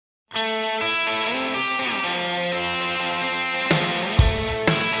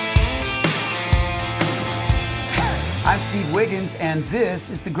I'm Steve Wiggins, and this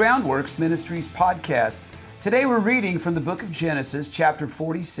is the Groundworks Ministries podcast. Today we're reading from the book of Genesis, chapter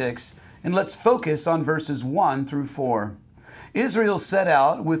 46, and let's focus on verses 1 through 4. Israel set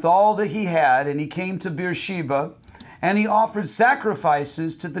out with all that he had, and he came to Beersheba, and he offered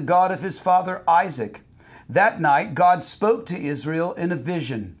sacrifices to the God of his father Isaac. That night God spoke to Israel in a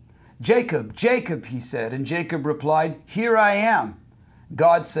vision. "Jacob, Jacob," he said, and Jacob replied, "Here I am."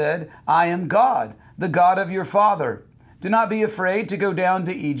 God said, "I am God, the God of your father. Do not be afraid to go down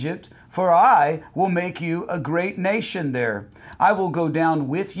to Egypt, for I will make you a great nation there. I will go down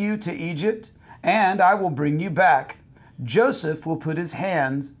with you to Egypt, and I will bring you back. Joseph will put his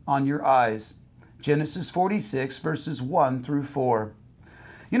hands on your eyes." Genesis 46, verses 1 through 4.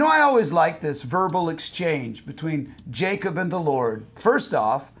 You know, I always like this verbal exchange between Jacob and the Lord. First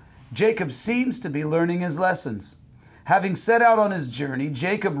off, Jacob seems to be learning his lessons. Having set out on his journey,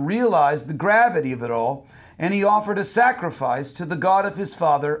 Jacob realized the gravity of it all, and he offered a sacrifice to the God of his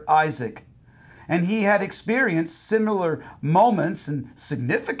father, Isaac. And he had experienced similar moments and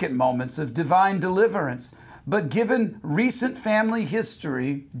significant moments of divine deliverance. But given recent family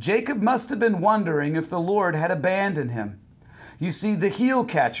history, Jacob must have been wondering if the Lord had abandoned him. You see, the heel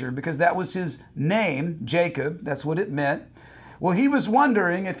catcher, because that was his name, Jacob, that's what it meant. Well, he was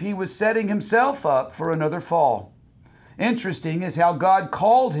wondering if he was setting himself up for another fall. Interesting is how God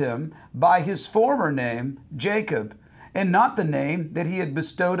called him by his former name, Jacob, and not the name that he had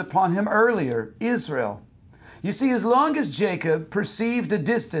bestowed upon him earlier, Israel. You see, as long as Jacob perceived a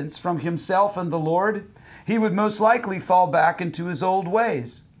distance from himself and the Lord, he would most likely fall back into his old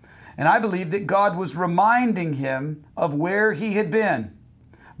ways. And I believe that God was reminding him of where he had been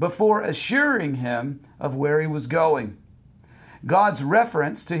before assuring him of where he was going. God's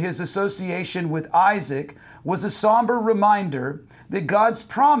reference to his association with Isaac was a somber reminder that God's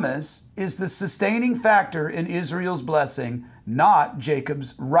promise is the sustaining factor in Israel's blessing, not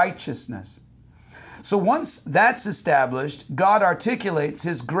Jacob's righteousness. So once that's established, God articulates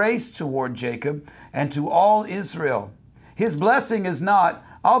his grace toward Jacob and to all Israel. His blessing is not,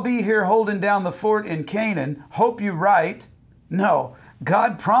 "I'll be here holding down the fort in Canaan, hope you right." No,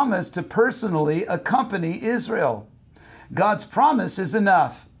 God promised to personally accompany Israel. God's promise is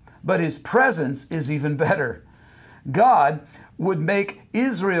enough, but his presence is even better. God would make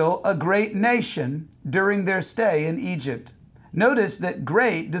Israel a great nation during their stay in Egypt. Notice that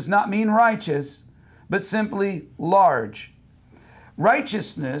great does not mean righteous, but simply large.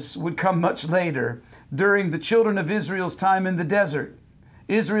 Righteousness would come much later during the children of Israel's time in the desert.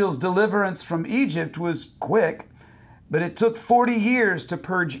 Israel's deliverance from Egypt was quick, but it took 40 years to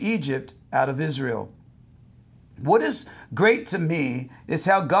purge Egypt out of Israel. What is great to me is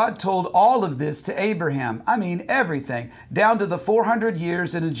how God told all of this to Abraham. I mean, everything, down to the 400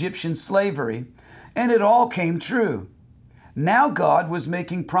 years in Egyptian slavery, and it all came true. Now God was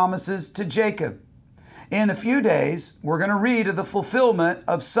making promises to Jacob. In a few days, we're going to read of the fulfillment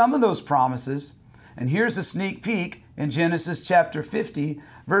of some of those promises, and here's a sneak peek in Genesis chapter 50,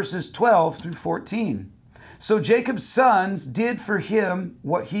 verses 12 through 14. So Jacob's sons did for him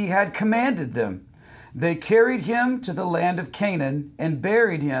what he had commanded them. They carried him to the land of Canaan and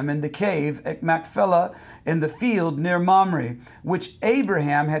buried him in the cave at Machpelah in the field near Mamre, which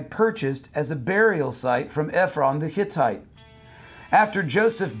Abraham had purchased as a burial site from Ephron the Hittite. After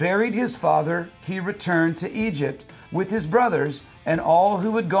Joseph buried his father, he returned to Egypt with his brothers and all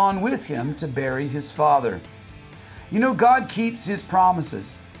who had gone with him to bury his father. You know, God keeps his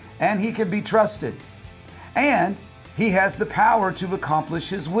promises, and he can be trusted. And he has the power to accomplish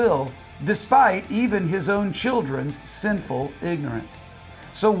his will, despite even his own children's sinful ignorance.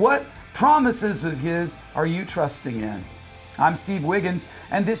 So what promises of his are you trusting in? I'm Steve Wiggins,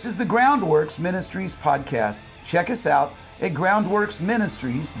 and this is the Groundworks Ministries podcast. Check us out at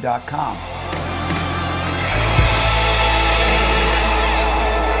groundworksministries.com.